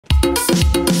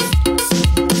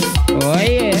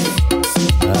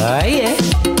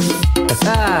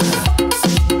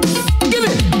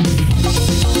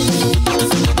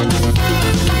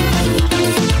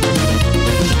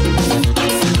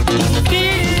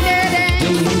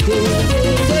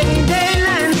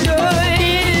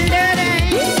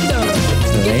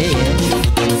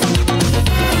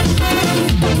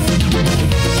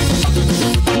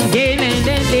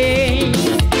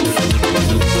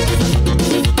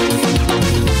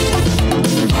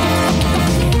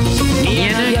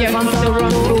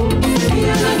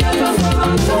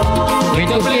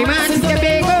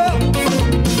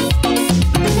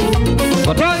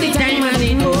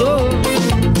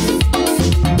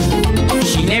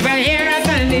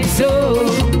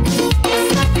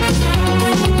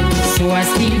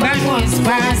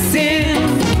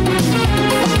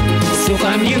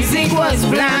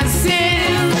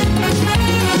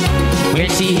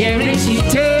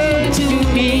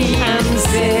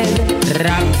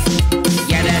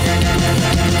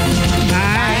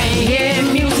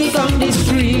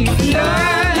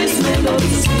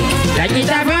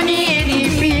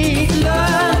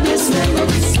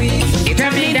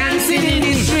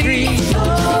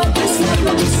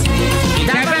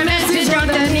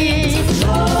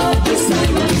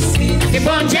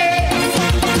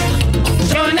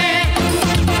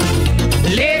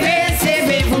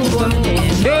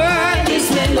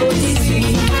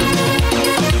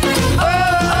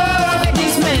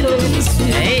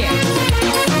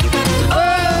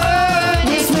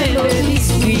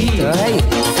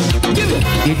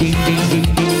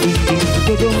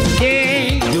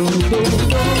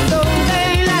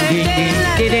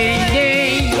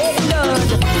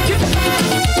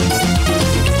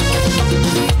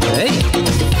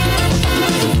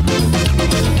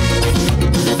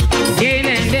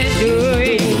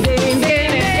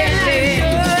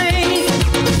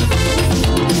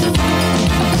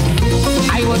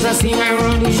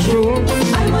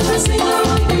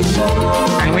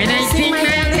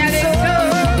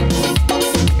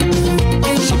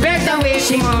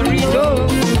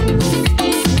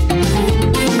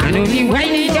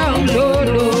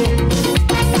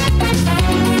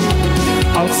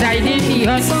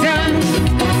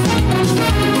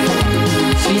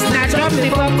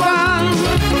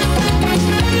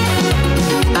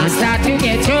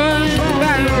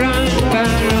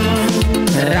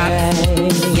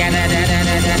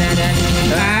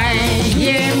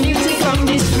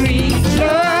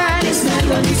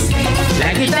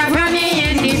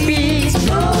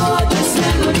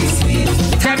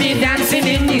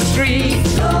in the street.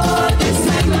 Lord, this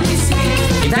melody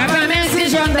sweet. It have a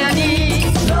message underneath.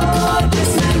 Lord,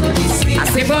 this melody sweet. I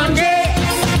say bonje,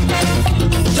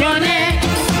 Johnny,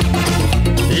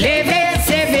 leve,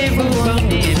 savez-vous,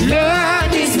 bonne. Lord,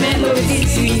 this melody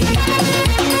sweet.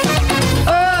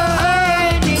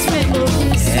 Oh, this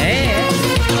melody sweet.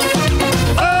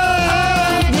 Oh,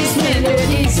 this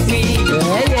melody sweet.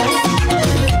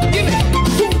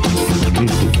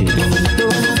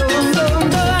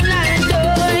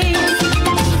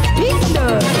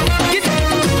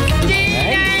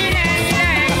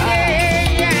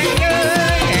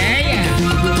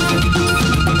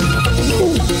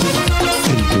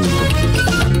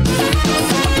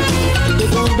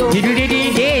 Give me.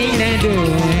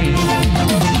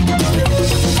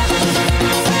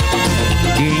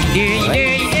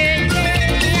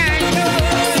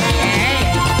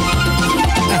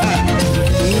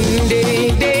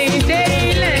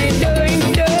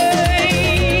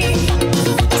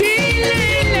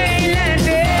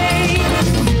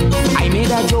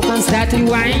 Start to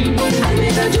whine. I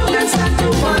made a joke and start to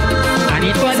whine. And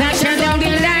it was action down the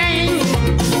line.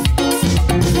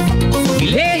 The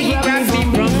lady grabbed me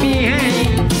from behind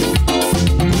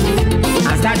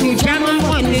and start to jam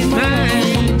on his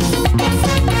mind.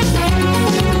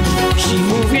 She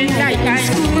moving like ice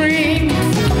cream.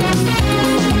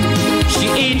 She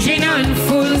engine on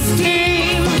full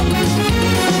steam.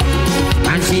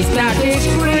 And she started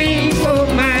scream, oh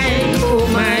my,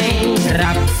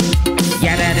 rap.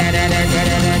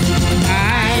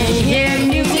 I hear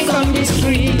music on the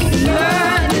street.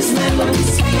 Lord, this melody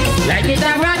sweet. Like it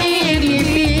a running in the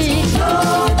beat.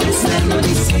 Lord, this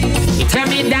melody sweet. It have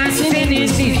me dancing in the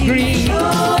street.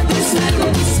 Lord, this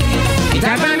melody sweet. It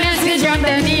have a message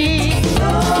underneath.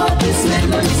 Lord, this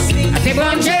melody sweet. I say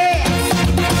bonje,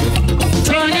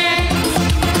 Tony,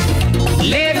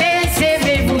 leve,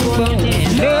 savez-vous, bonne.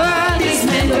 Lord, this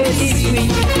melody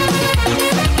sweet.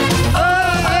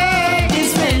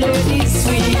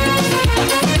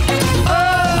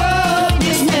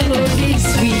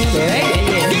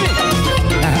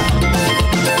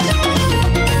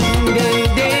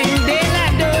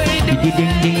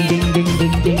 Ding ding ding.